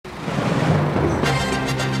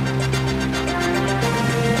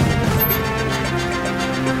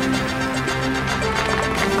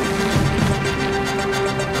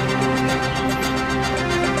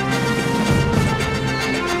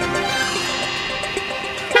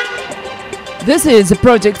This is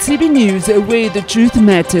Project CB News, where the truth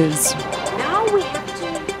matters. Now we have to...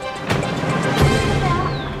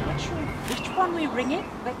 I'm not sure which one we're ringing,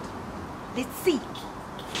 but let's see.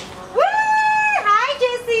 Woo! Hi,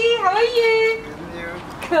 Jesse. How are you? Good and you?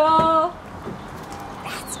 Cool.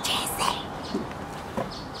 That's Jesse.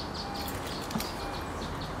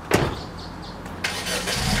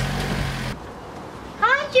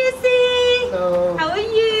 Hi, Jesse. Hello. How are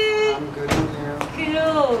you? I'm good and you?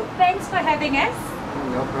 Cool. Thanks for having us.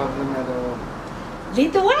 No problem at all.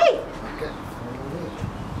 Lead the way. Okay.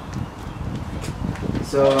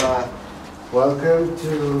 So, welcome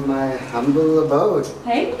to my humble abode.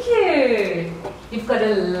 Thank you. You've got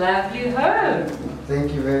a lovely home.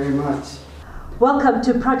 Thank you very much. Welcome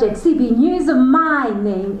to Project CB News. My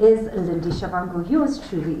name is Lindy Shabangu, yours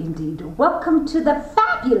truly indeed. Welcome to the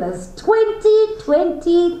fabulous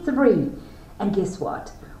 2023. And guess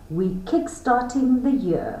what? We're kickstarting the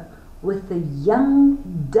year with a young,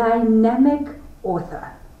 dynamic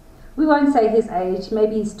author. We won't say his age,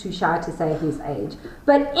 maybe he's too shy to say his age.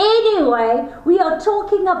 But anyway, we are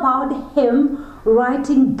talking about him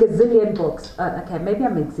writing gazillion books. Okay, maybe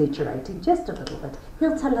I'm exaggerating just a little bit.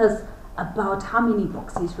 He'll tell us about how many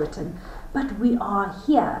books he's written. But we are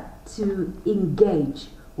here to engage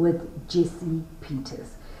with Jesse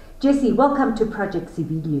Pieters. Jesse, welcome to Project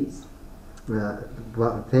CB News.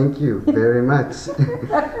 Well, thank you very much.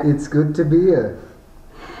 It's good to be here.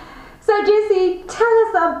 So Jesse, tell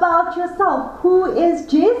us about yourself. Who is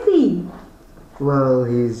Jesse? Well,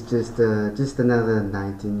 he's just another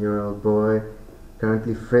 19-year-old boy,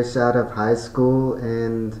 currently fresh out of high school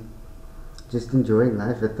and just enjoying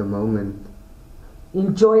life at the moment.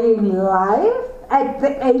 Enjoying life at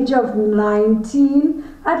the age of 19?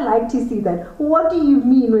 I'd like to see that. What do you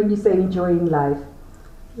mean when you say enjoying life?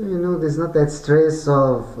 You know, there's not that stress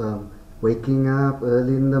of waking up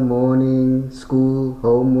early in the morning, school,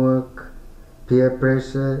 homework, peer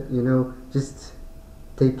pressure, you know, just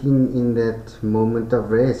taking in that moment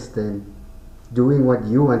of rest and doing what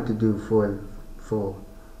you want to do for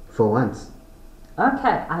once.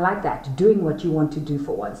 Okay, I like that. Doing what you want to do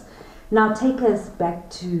for once. Now take us back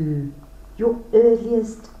to your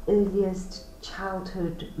earliest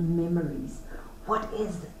childhood memories. What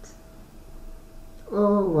is it?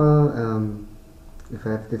 Oh, well, if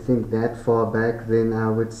I have to think that far back, then I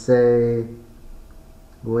would say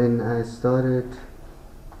when I started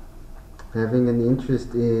having an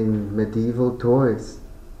interest in medieval toys,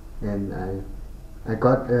 and I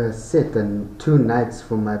got a set and 2 nights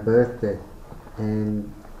for my birthday, and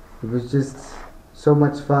it was just so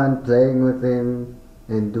much fun playing with him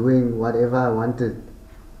and doing whatever I wanted,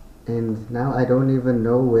 and now I don't even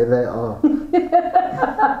know where they are.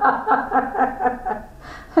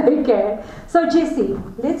 Okay, so Jesse,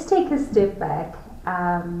 let's take a step back.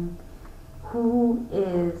 Who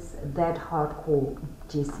is that hardcore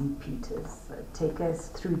Jesse Pieters? Take us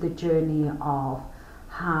through the journey of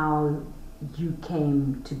how you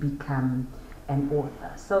came to become an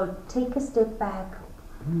author. So take a step back,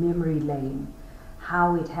 memory lane,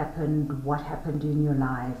 how it happened, what happened in your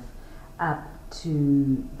life, up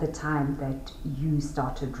to the time that you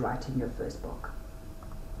started writing your first book.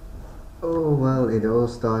 Oh, well, it all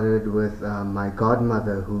started with my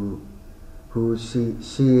godmother, who she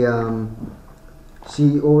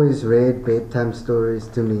always read bedtime stories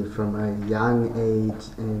to me from a young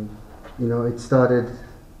age, and you know, it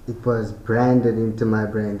was branded into my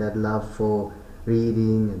brain, that love for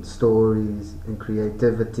reading and stories and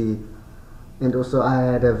creativity. And also I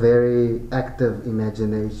had a very active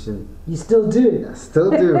imagination. You still do? I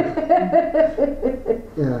still do.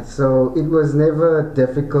 Yeah, so it was never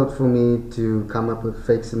difficult for me to come up with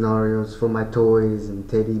fake scenarios for my toys and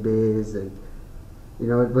teddy bears, and you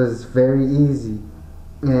know, it was very easy.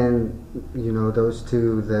 And you know, those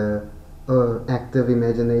two, the active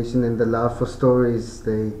imagination and the love for stories,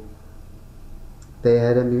 they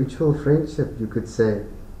had a mutual friendship, you could say.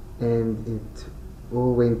 And it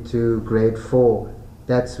all went to grade 4.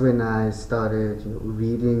 That's when I started, you know,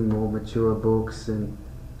 reading more mature books and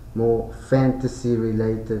more fantasy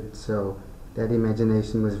related, so that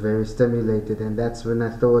imagination was very stimulated, and that's when I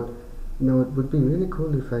thought, you know, it would be really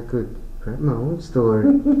cool if I could write my own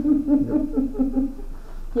story.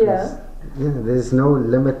 Yeah. Yeah, there's no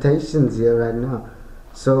limitations here right now.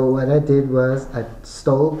 So what I did was I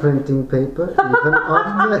stole printing paper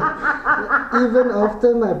even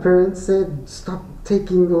after my parents said stop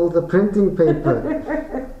taking all the printing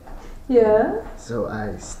paper. Yeah. So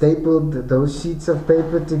I stapled those sheets of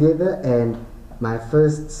paper together, and my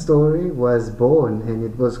first story was born, and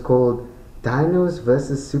it was called Dinos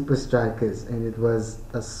versus Super Strikers, and it was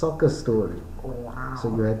a soccer story. Wow. So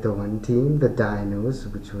you had the one team, the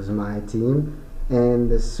Dinos, which was my team, and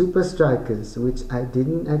the Super Strikers, which I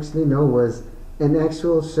didn't actually know was an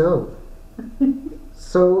actual show.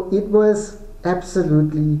 So it was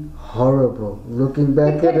absolutely horrible looking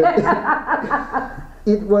back at it.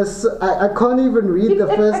 It was, I can't even read the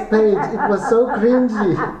first page. It was so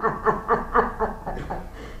cringy.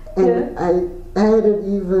 And I added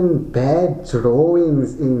even bad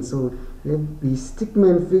drawings in, so you had these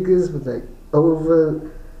stickman figures with like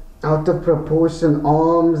out of proportion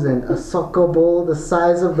arms and a soccer ball the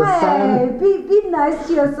size of the sun. Be nice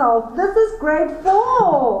to yourself. This is grade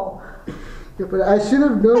 4. Yeah, but I should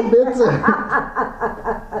have known better.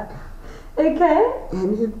 Okay.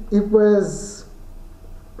 And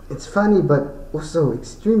it's funny but also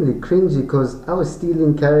extremely cringy because I was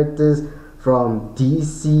stealing characters from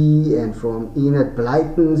DC and from Enid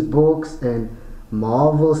Blyton's books and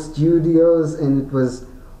Marvel Studios, and it was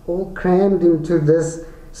all crammed into this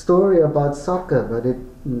story about soccer, but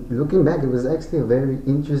looking back, it was actually a very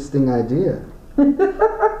interesting idea.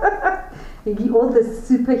 All the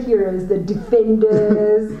superheroes, the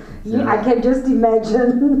defenders. Yeah. I can just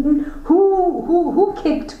imagine who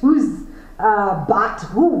kicked whose butt,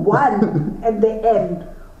 who won at the end,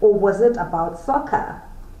 or was it about soccer?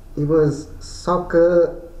 It was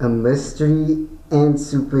soccer, a mystery, and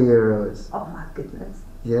superheroes. Oh my goodness.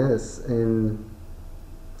 Yes, and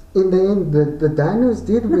in the end, the Dinos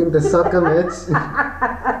did win the soccer match.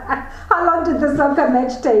 How long did the soccer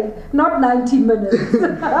match take? Not 90 minutes.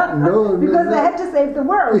 No, because they had to save the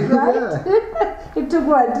world, right? Yeah. It took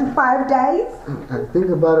what, 5 days? I think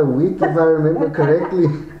about a week if I remember correctly.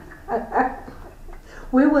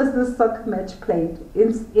 Where was the soccer match played?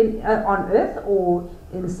 On Earth or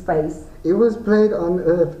in space? It was played on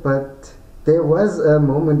Earth, but there was a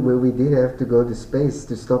moment where we did have to go to space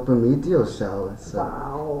to stop a meteor shower. So.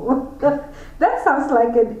 Wow. That sounds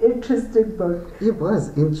like an interesting book. It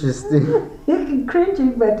was interesting.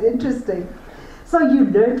 Cringing but interesting. So you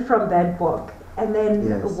learned from that book, and then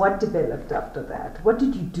Yes. what developed after that? What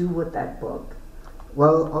did you do with that book?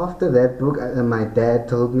 Well, after that book, my dad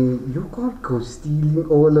told me, you can't go stealing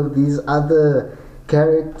all of these other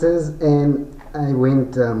characters, and I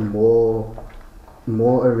went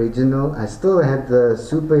more original. I still had the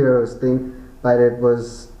superheroes thing, but it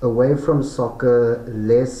was away from soccer,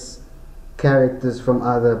 less characters from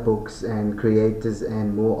other books and creators,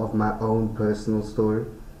 and more of my own personal story.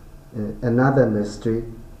 Another mystery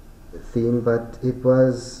theme, but it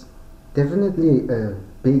was definitely a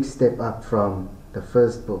big step up from the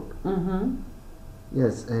first book. Mm-hmm.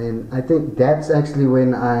 Yes, and I think that's actually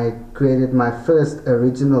when I created my first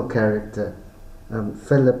original character,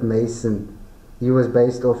 Philip Mason. He was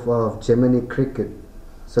based off of Jiminy Cricket.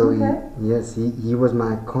 So Okay. he was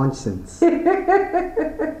my conscience.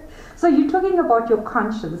 So you're talking about your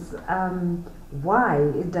conscience.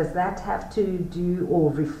 Why does that have to do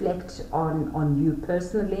or reflect on you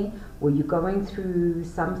personally? Were you going through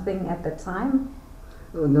something at the time?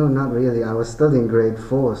 Oh, no, not really. I was still in grade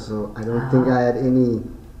 4, so I don't think I had any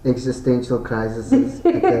existential crises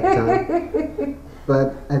at that time.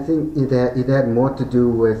 But I think it had more to do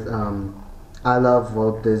with I love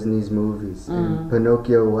Walt Disney's movies, and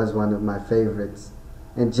Pinocchio was one of my favorites.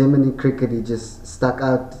 And Jiminy Cricket, he just stuck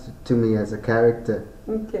out to me as a character.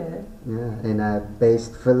 Okay. Yeah, and I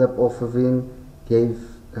based Philip off of him.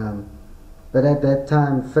 But at that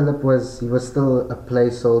time, Philip was still a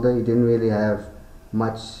placeholder. He didn't really have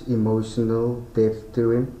much emotional depth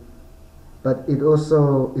to him. But it was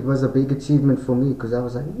a big achievement for me because I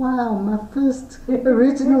was like, wow, my first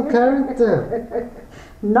original character.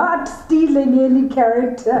 Not stealing any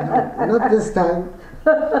character. Not this time.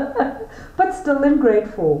 But still in grade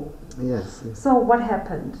 4. Yes. So what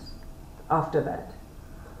happened after that?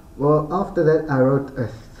 Well, after that, I wrote a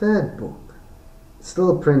third book.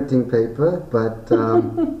 Still printing paper, but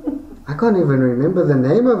I can't even remember the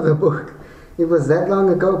name of the book. It was that long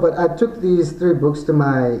ago, but I took these 3 books to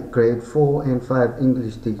my grade 4 and 5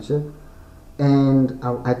 English teacher, and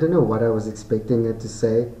I don't know what I was expecting her to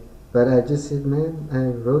say, but I just said, man, I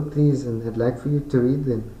wrote these and I'd like for you to read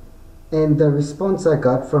them. And the response I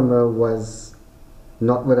got from her was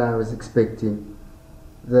not what I was expecting.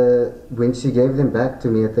 When she gave them back to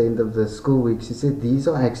me at the end of the school week, she said, these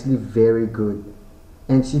are actually very good.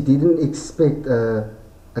 And she didn't expect a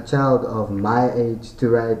child of my age to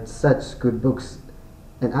write such good books.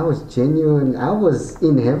 And I was genuine. I was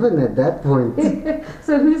in heaven at that point.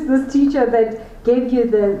 So who's this teacher that gave you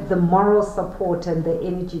the moral support and the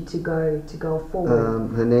energy to go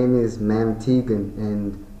forward? Her name is Ma'am Tegan,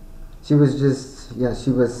 and she was just,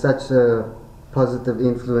 she was such a positive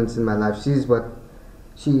influence in my life. She is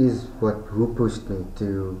who pushed me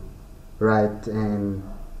to write, and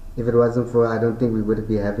if it wasn't for her, I don't think we would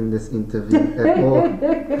be having this interview at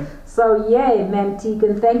all. So yay, Ma'am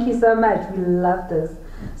Tegan, thank you so much. We love this.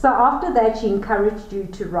 So after that, she encouraged you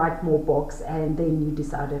to write more books, and then you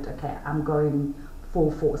decided, okay, I'm going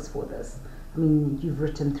full force for this. I mean, you've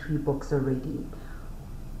written 3 books already.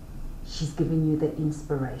 She's given you the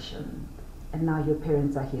inspiration, and now your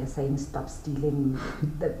parents are here saying stop stealing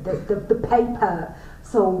the paper.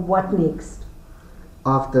 So what next?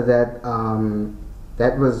 After that,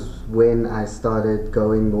 that was when I started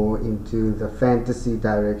going more into the fantasy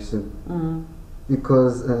direction.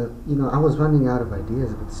 Because I was running out of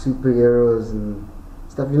ideas with superheroes and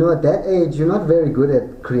stuff. At that age, you're not very good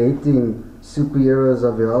at creating superheroes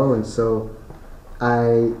of your own. So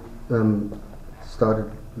I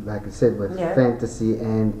started, like I said, with fantasy,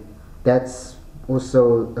 and that's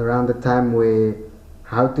also around the time where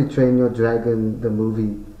How to Train Your Dragon, the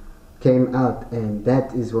movie, came out, and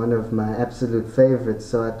that is one of my absolute favorites.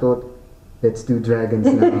 So I thought, let's do dragons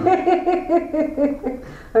now.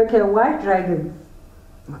 Okay, why dragons?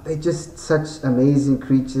 They're just such amazing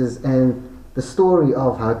creatures, and the story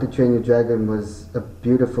of How to Train Your Dragon was a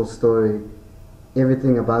beautiful story.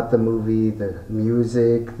 Everything about the movie, the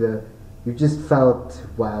music, you just felt,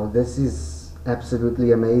 wow, this is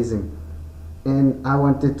absolutely amazing. And I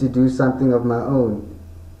wanted to do something of my own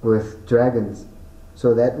with dragons.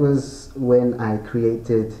 So that was when I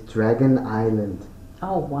created Dragon Island.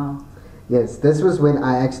 Oh, wow. Yes, this was when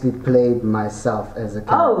I actually played myself as a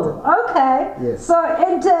character. Oh, okay. Yes. So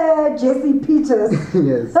enter Jesse Pieters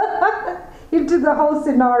Yes. into the whole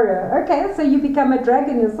scenario. Okay, so you become a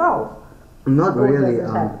dragon yourself. Not Or really.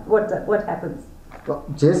 does it what happens? Well,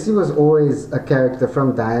 Jesse was always a character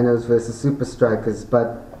from Dinos versus Super Strikers,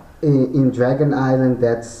 but in Dragon Island,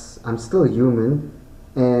 I'm still human,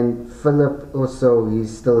 and Philip also,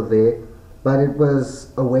 he's still there, but it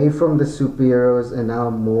was away from the superheroes and now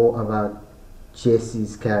more about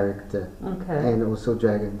Jesse's character. Okay. And also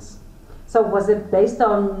dragons. So was it based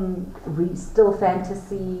on still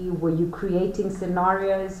fantasy? Were you creating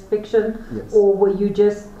scenarios, fiction? Yes. Or were you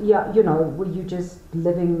just, were you just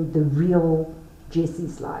living the real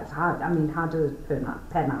Jesse's life? How did it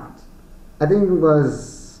pan out? I think it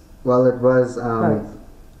was Both.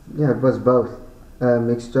 Yeah, it was both. A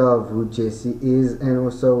mixture of who Jesse is and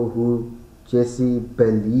also who Jesse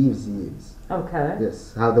believes he is. Okay.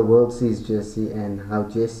 Yes, how the world sees Jesse and how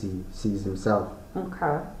Jesse sees himself.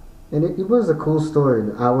 Okay. And it was a cool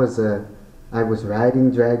story. I was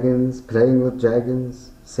riding dragons, playing with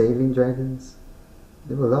dragons, saving dragons.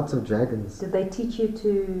 There were lots of dragons. Did they teach you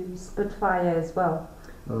to spit fire as well?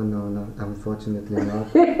 Oh no, unfortunately not.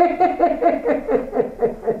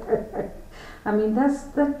 I mean,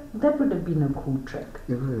 that would have been a cool trick.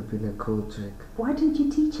 It would have been a cool trick. Why didn't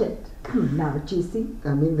you teach it? Come on now, Jesse.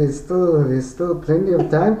 I mean, there's still plenty of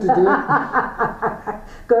time to do it.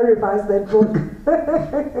 Go revise that book.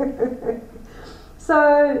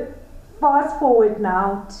 So, fast forward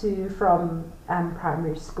now from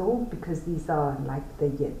primary school, because these are like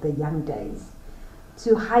the young days,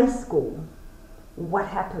 to high school. What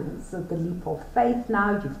happens at the leap of faith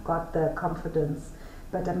now? You've got the confidence.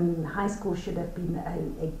 But I mean, high school should have been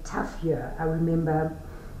a tough year. I remember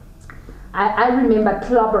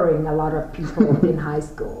clobbering a lot of people in high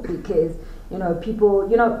school because, people,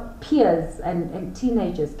 peers and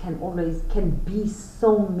teenagers can be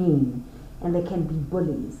so mean, and they can be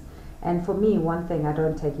bullies. And for me, one thing, I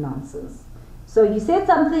don't take nonsense. So you said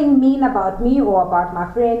something mean about me or about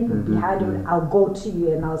my friend, behind it, I'll go to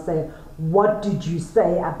you and I'll say, what did you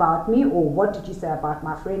say about me, or what did you say about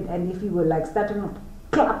my friend? And if you were like starting to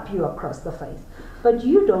clap you across the face. But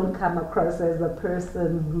you don't come across as a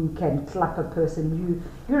person who can clap a person.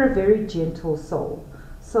 You're a very gentle soul.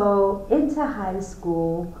 So enter high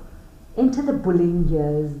school, enter the bullying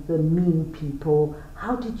years, the mean people.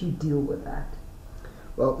 How did you deal with that?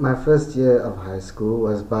 Well, my first year of high school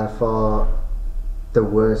was by far the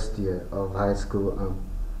worst year of high school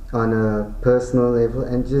on a personal level,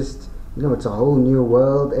 and just, it's a whole new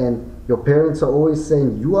world, and your parents are always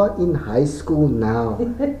saying, you are in high school now.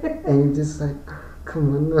 And you're just like,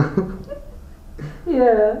 come on now.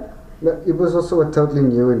 Yeah. But it was also a totally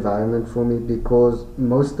new environment for me because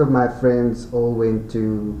most of my friends all went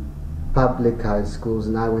to public high schools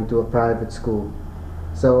and I went to a private school.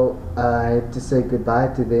 So I had to say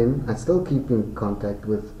goodbye to them. I still keep in contact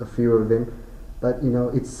with a few of them, but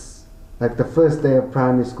it's like the first day of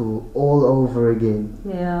primary school all over again.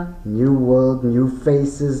 Yeah. New world, new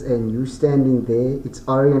faces, and you standing there. It's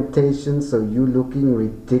orientation, so you looking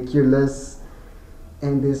ridiculous.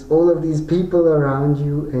 and there's all of these people around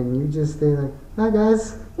you, and you just stay like, hi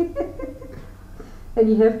guys. And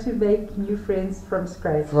you have to make new friends from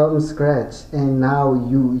scratch. From scratch. And now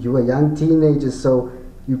you are young teenagers, so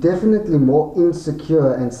you're definitely more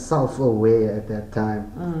insecure and self-aware at that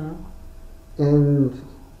time. And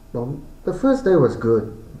well, the first day was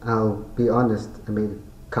good, I'll be honest. I made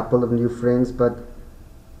a couple of new friends, but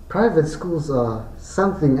private schools are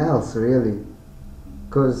something else, really,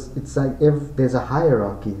 because it's like there's a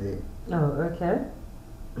hierarchy there. Oh, okay.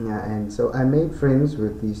 Yeah, and so I made friends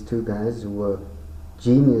with these two guys who were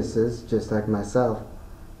geniuses, just like myself,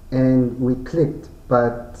 and we clicked.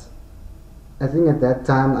 But I think at that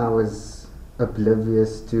time I was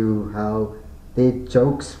oblivious to how their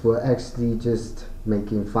jokes were actually just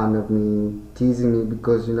making fun of me, teasing me,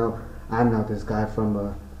 because I'm now this guy from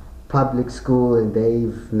a public school, and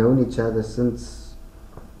they've known each other since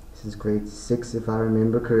grade 6, if I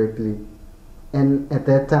remember correctly. And at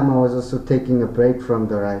that time I was also taking a break from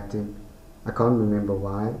the writing. I can't remember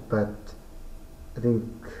why, but I think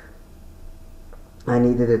I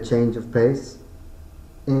needed a change of pace,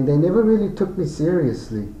 and they never really took me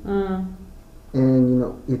seriously.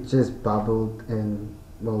 And it just bubbled and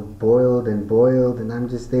boiled, and I'm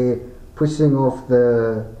just there pushing off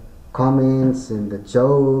the comments and the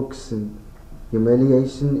jokes and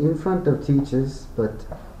humiliation in front of teachers. But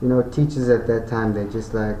teachers at that time, they're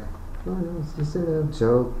just like, oh no, it's just a little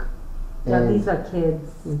joke. Yeah, And these are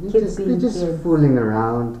kids. they're just fooling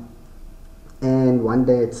around. And one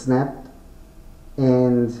day it snapped,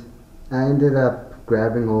 and I ended up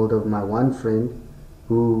grabbing hold of my one friend,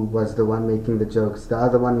 who was the one making the jokes. The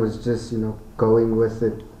other one was just going with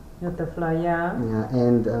it. With the fly, yeah. Yeah,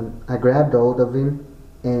 and I grabbed hold of him,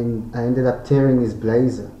 and I ended up tearing his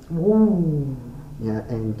blazer. Ooh. Yeah,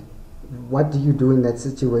 and what do you do in that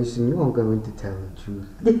situation? You aren't going to tell the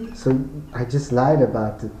truth. So I just lied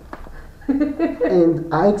about it.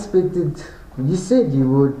 And I expected, you said you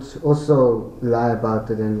would also lie about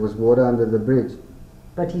it and it was water under the bridge.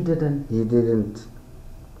 But he didn't. He didn't.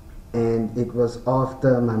 And it was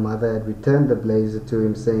after my mother had returned the blazer to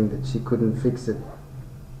him, saying that she couldn't fix it.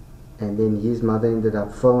 And then his mother ended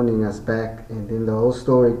up phoning us back, and then the whole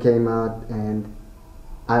story came out, and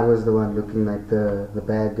I was the one looking like the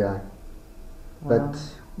bad guy. Wow. But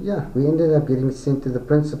yeah, we ended up getting sent to the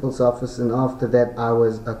principal's office, and after that I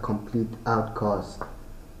was a complete outcast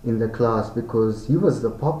in the class, because he was the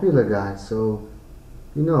popular guy. So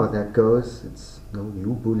you know how that goes. It's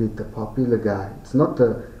you bullied the popular guy. It's not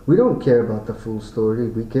we don't care about the full story.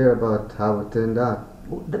 We care about how it turned out.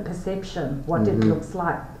 The perception, what it looks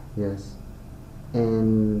like. Yes.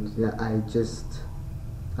 And yeah,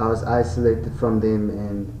 I was isolated from them,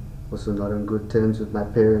 and also not on good terms with my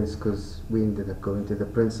parents, because we ended up going to the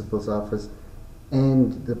principal's office,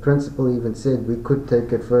 and the principal even said we could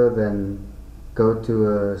take it further and go to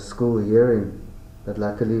a school hearing, but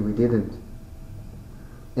luckily we didn't.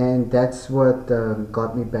 And that's what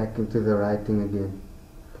got me back into the writing again.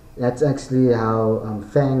 That's actually how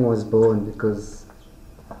Fang was born, because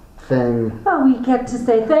Fang... Oh, we get to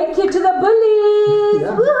say thank you to the bullies!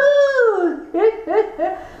 Yeah. Woohoo!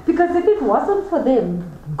 Because if it wasn't for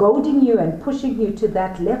them goading you and pushing you to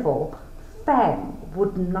that level, Fang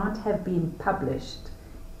would not have been published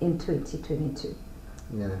in 2022.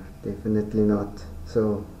 Yeah, definitely not.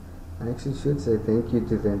 So I actually should say thank you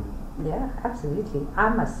to them. Yeah, absolutely. I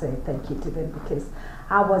must say thank you to them, because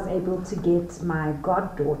I was able to get my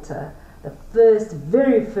goddaughter the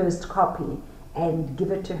very first copy and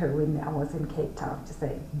give it to her when I was in Cape Town, to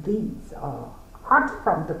say, these are hot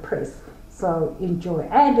from the press, so enjoy.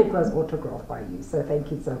 And it was autographed by you, so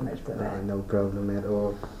thank you so much for that. No problem at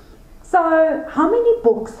all. So how many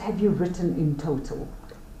books have you written in total?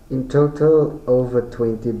 In total, over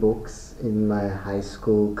 20 books in my high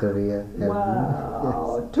school career.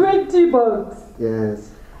 Wow, 20 books!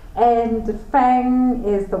 Yes. And Fang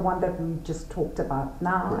is the one that we just talked about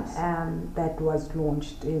now, Yes. That was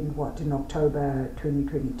launched in October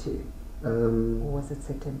 2022? Or was it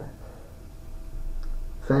September?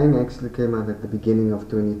 Fang actually came out at the beginning of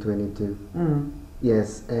 2022.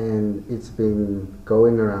 Yes, and it's been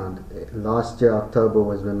going around. Last year, October,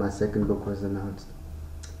 was when my second book was announced.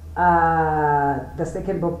 The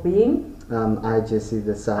second book being? I, Jesse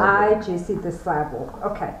the Cyborg. I, Jesse the Cyborg.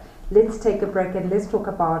 Okay, let's take a break and let's talk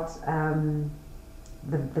about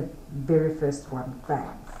the very first one,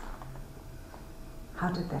 Fangs. How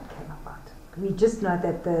did that come about? We just know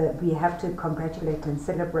that we have to congratulate and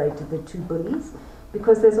celebrate the two bullies,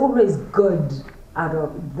 because there's always good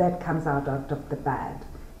that comes out of the bad.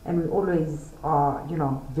 And we always are,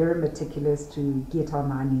 very meticulous to get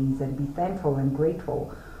on our knees and be thankful and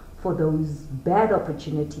grateful for those bad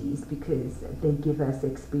opportunities because they give us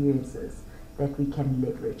experiences that we can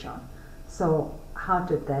leverage on. So how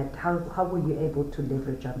were you able to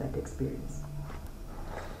leverage on that experience?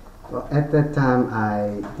 Well, at that time,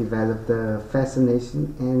 I developed a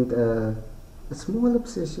fascination and a small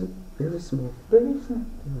obsession, very small,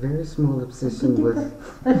 very small obsession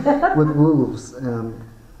with wolves.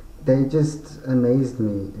 They just amazed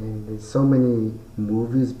me, and there's so many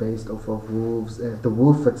movies based off of wolves. The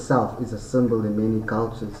wolf itself is a symbol in many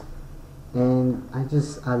cultures, and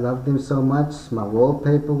I love them so much. My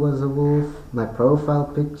wallpaper was a wolf, my profile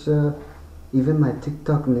picture, even my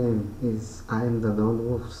TikTok name is I am the lone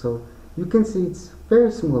wolf. So you can see it's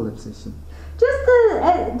very small obsession.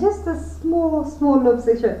 Just a small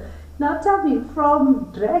obsession. Now tell me,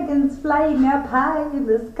 from dragons flying up high in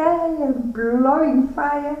the sky and blowing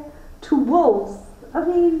fire to wolves, I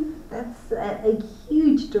mean, that's a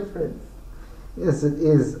huge difference. Yes, it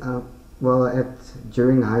is. Well,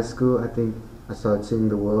 during high school, I think I started seeing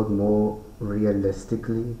the world more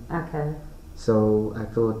realistically. Okay. So I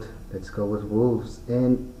thought, let's go with wolves.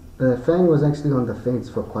 And Fang was actually on the fence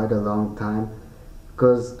for quite a long time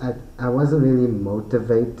because I wasn't really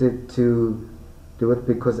motivated to do it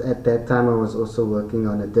because at that time I was also working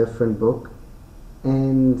on a different book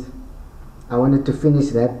and I wanted to finish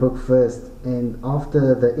that book first. And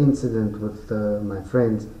after the incident with my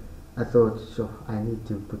friends, I thought, sure, I need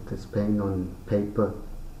to put this pain on paper.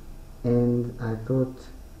 And I thought,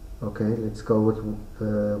 okay, let's go with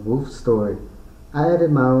the wolf story. I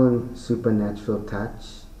added my own supernatural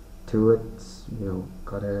touch to it,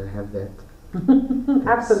 gotta have that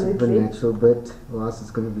Absolutely. supernatural bit, or else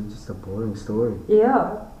it's gonna be just a boring story.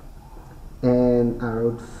 Yeah. And I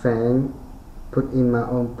wrote Fang, put in my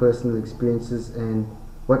own personal experiences and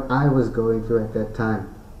what I was going through at that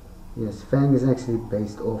time. Yes, Fang is actually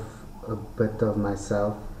based off a bit of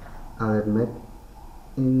myself, I'll admit.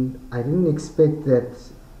 And I didn't expect that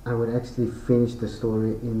I would actually finish the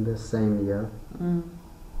story in the same year.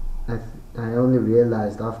 I only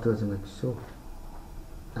realized afterwards, I'm like, sure,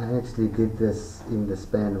 I actually did this in the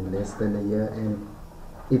span of less than a year, and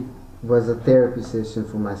it was a therapy session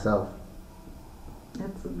for myself.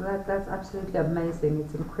 That's absolutely amazing.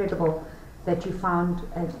 It's incredible that you found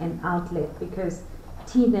an outlet, because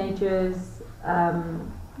teenagers,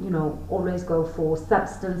 always go for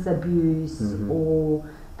substance abuse or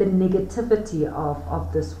the negativity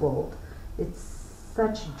of this world. It's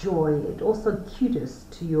such joy. It also kudos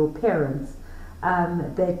to your parents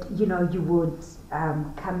that you would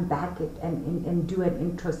come back and do an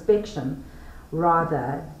introspection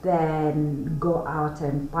rather than go out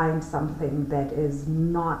and find something that is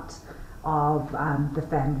not of the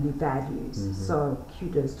family values. So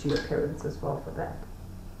kudos to your parents as well for that.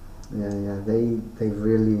 Yeah, they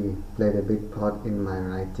really played a big part in my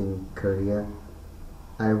writing career.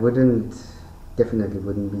 I definitely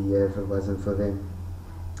wouldn't be here if it wasn't for them.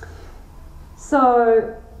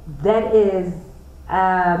 So that is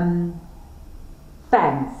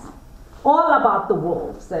Fangs. All about the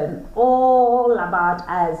wolves and all about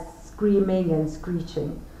us screaming and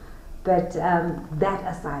screeching. But that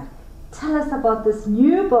aside, tell us about this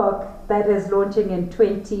new book that is launching in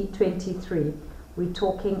 2023. We're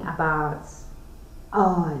talking about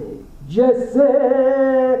Jesse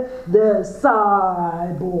the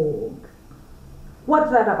Cyborg.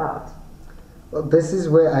 What's that about? Well, this is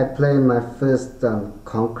where I play my first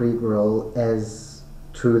concrete role as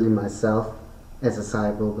truly myself, as a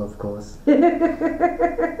cyborg, of course. Okay.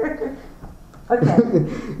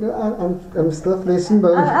 No, I'm still flesh and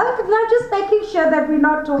bone. I'm just making sure that we're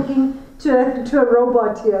not talking to a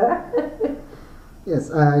robot here.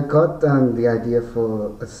 Yes, I got the idea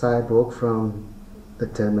for a cyborg from the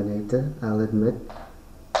Terminator, I'll admit,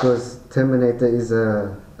 because Terminator is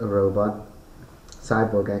a robot,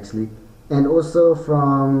 cyborg actually, and also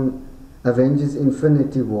from Avengers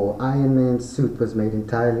Infinity War. Iron Man's suit was made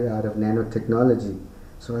entirely out of nanotechnology,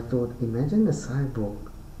 so I thought, imagine a cyborg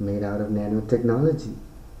made out of nanotechnology,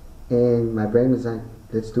 and my brain was like,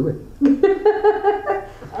 let's do it.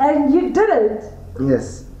 And you did it.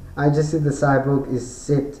 Yes. I just said the cyborg is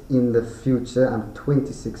set in the future. I'm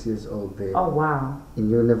 26 years old there. Oh wow. In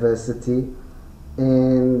university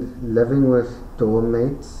and living with dorm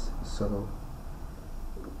mates. So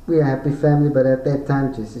we're a happy family, but at that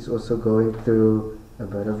time Jesse's also going through a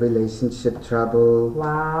bit of relationship trouble.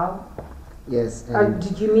 Wow. Yes. And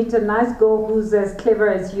did you meet a nice girl who's as clever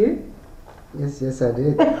as you? Yes, I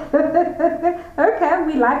did. Okay,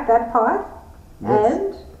 we like that part.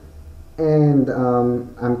 Yes. And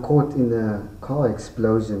I'm caught in a car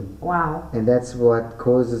explosion. Wow. And that's what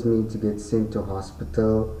causes me to get sent to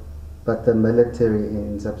hospital. but the military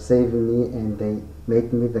ends up saving me and they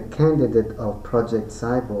make me the candidate of Project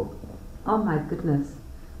Cyborg. Oh my goodness.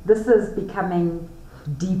 This is becoming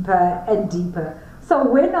deeper and deeper. So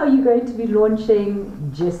when are you going to be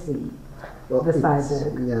launching Jesse, Well, the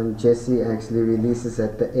cyborg? Jesse actually releases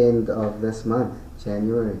at the end of this month,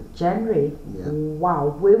 January. January? Yeah.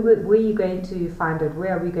 Wow. Where are you going to find it?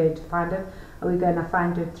 Where are we going to find it? Are we going to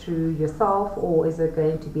find it through yourself, or is it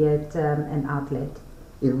going to be at an outlet?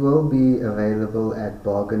 It will be available at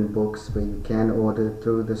Bargain Books, where you can order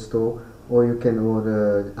through the store, or you can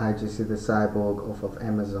order I Jesse the Cyborg off of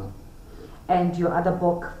Amazon. And your other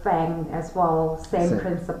book, Fang, as well, same Same.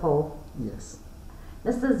 principle. Yes.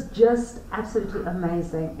 This is just absolutely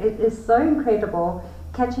amazing. It is so incredible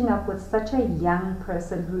catching up with such a young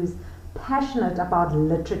person who's passionate about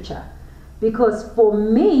literature. Because for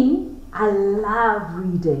me, I love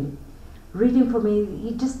reading. Reading for me,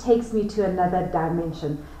 it just takes me to another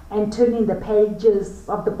dimension. And turning the pages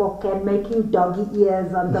of the book and making doggy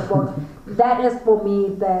ears on the book, that is for me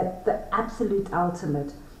the absolute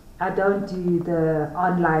ultimate. I don't do the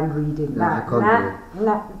online reading. No, I can't do it.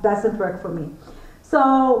 Nah, doesn't work for me.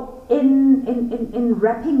 So in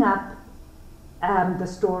wrapping up the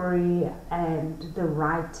story and the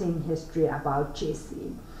writing history about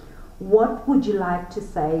Jesse, what would you like to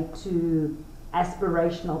say to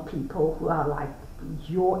aspirational people who are like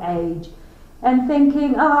your age and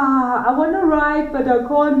thinking, I want to write but I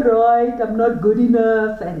can't write, I'm not good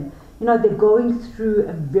enough, and they're going through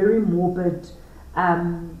a very morbid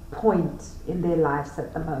point in their lives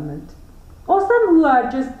at the moment? Or some who are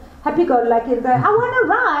just happy-go-lucky and say, I want to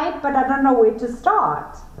write but I don't know where to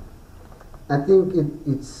start. I think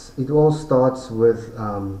it all starts with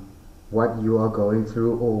what you are going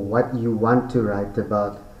through or what you want to write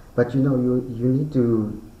about. But you need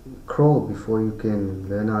to crawl before you can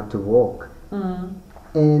learn how to walk.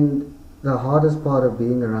 And the hardest part of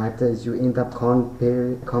being a writer is you end up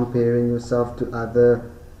comparing yourself to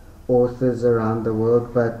other authors around the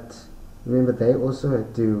world, but remember they also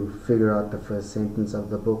had to figure out the first sentence of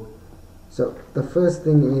the book. So the first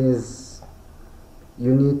thing is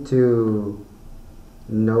you need to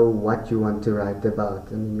know what you want to write about.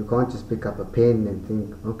 I mean, you can't just pick up a pen and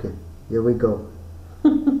think, okay, here we go.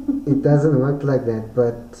 It doesn't work like that,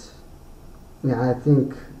 but yeah, I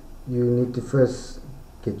think you need to first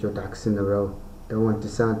get your ducks in a row. Don't want to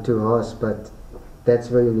sound too harsh, but that's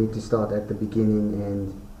where you need to start at the beginning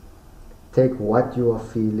and take what you are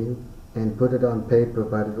feeling and put it on paper.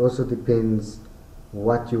 But it also depends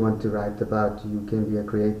what you want to write about. You can be a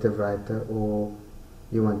creative writer or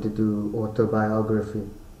you want to do autobiography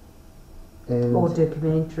Or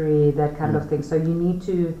documentary, that kind of thing. So you need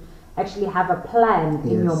to actually have a plan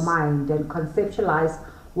in your mind and conceptualize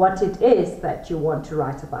what it is that you want to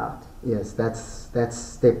write about. Yes, that's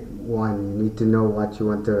step one. You need to know what you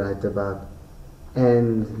want to write about,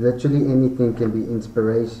 and literally anything can be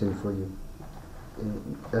inspiration for you.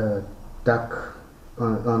 A duck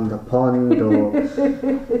on the pond, or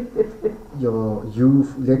you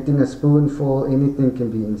letting a spoon fall. Anything can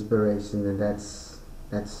be inspiration, and that's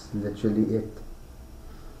literally it.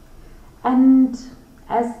 And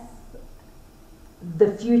as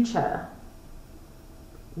the future,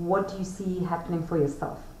 what do you see happening for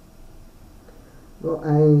yourself? Well,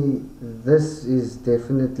 this is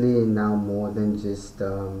definitely now more than just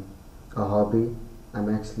a hobby. I'm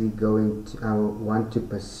actually I want to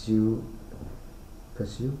pursue,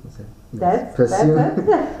 what's that? Yes, pursue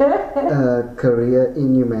a career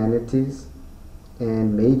in humanities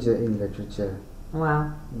and major in literature.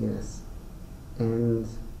 Wow. Yes. And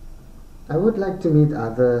I would like to meet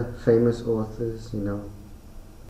other famous authors,